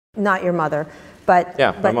not your mother, but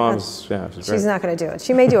yeah, my mom's, yeah, she's not going to do it.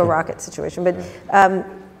 She may do a rocket situation, but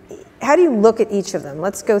how do you look at each of them?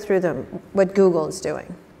 Let's go through them, what Google is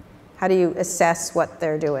doing. How do you assess what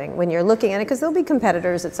they're doing when you're looking at it? Because there'll be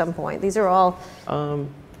competitors at some point. These are all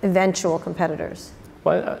eventual competitors.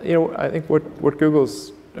 Well, you know, I think what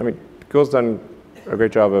Google's done a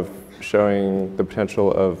great job of showing the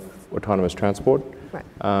potential of autonomous transport. Right.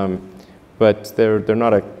 But they're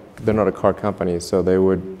not a car company, so they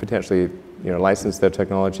would potentially, you know, license their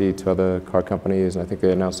technology to other car companies. And I think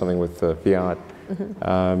they announced something with Fiat.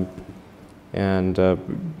 Mm-hmm.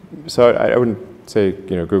 So I wouldn't say,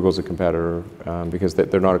 you know, Google's a competitor because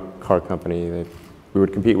they're not a car company. We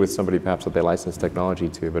would compete with somebody perhaps that they license technology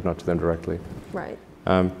to, but not to them directly. Right.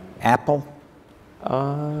 Apple?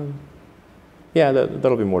 Yeah,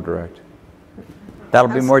 that'll be more direct. That'll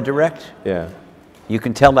be more direct? Yeah. You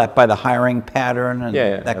can tell that by the hiring pattern and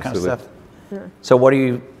that absolutely. kind of stuff? Yeah. So what do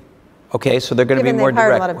you, okay, so they're going to be more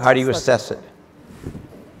direct. How do you assess it?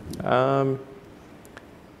 I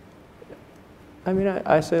mean,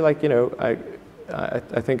 I say, like, you know, I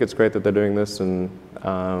think it's great that they're doing this, and you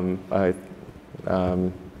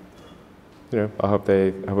know, I hope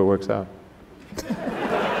it works out.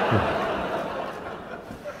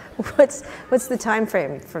 What's the time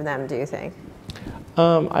frame for them, do you think?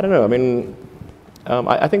 I don't know. I mean,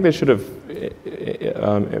 I think they should have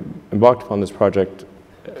embarked upon this project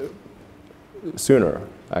sooner,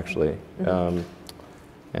 actually. Mm-hmm.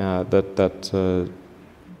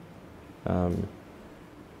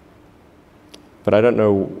 But I don't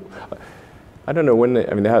know. I don't know when they.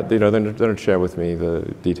 I mean, they don't share with me the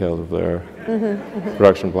details of their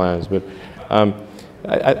production plans. But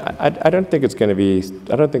I don't think it's going to be.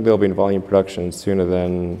 I don't think they'll be in volume production sooner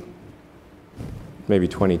than maybe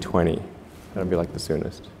 2020. That'll be like the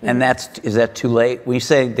soonest. And is that too late? When you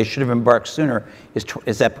say they should have embarked sooner,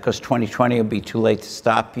 is that because 2020 will be too late to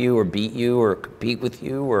stop you or beat you or compete with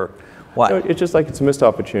you or what? No, it's just like it's a missed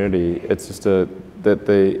opportunity. It's just it'll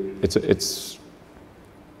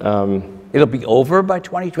be over by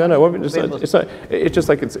 2020? No, it's not. It's just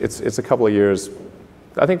like it's a couple of years.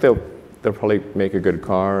 I think they'll probably make a good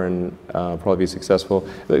car and probably be successful.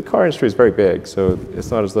 The car industry is very big, so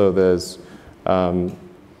it's not as though there's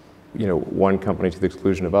you know, one company to the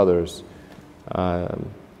exclusion of others. I mean,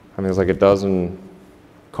 there's like a dozen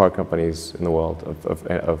car companies in the world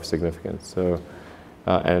of significance. So,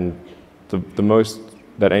 and the most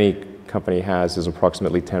that any company has is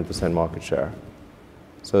approximately 10% market share.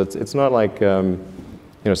 So it's not like you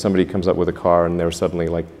know, somebody comes up with a car and they're suddenly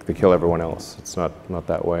like they kill everyone else. It's not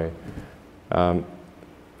that way. And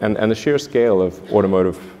the sheer scale of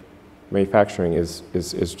automotive manufacturing is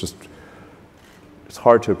just. It's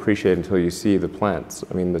hard to appreciate until you see the plants.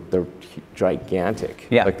 I mean, they're gigantic.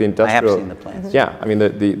 Yeah, like the industrial, I have seen the plants. Yeah, I mean,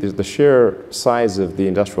 the sheer size of the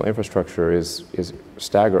industrial infrastructure is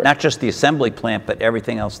staggering. Not just the assembly plant, but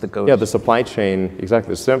everything else that goes. Yeah, the supply chain, exactly.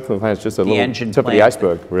 The assembly plant is just a little tip of the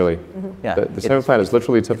iceberg, really. Yeah, the assembly plant is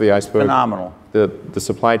literally the tip of the iceberg. Phenomenal. The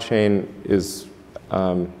supply chain is,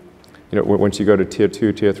 you know, once you go to tier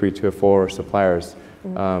 2, tier 3, tier 4 suppliers,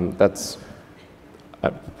 that's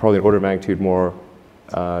probably an order of magnitude more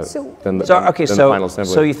than the final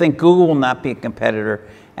assembly. So you think Google will not be a competitor?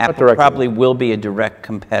 Apple probably will be a direct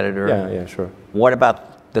competitor. Yeah, sure. What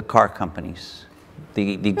about the car companies?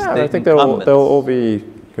 I think they'll all be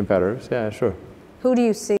competitors. Yeah, sure. Who do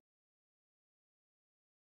you see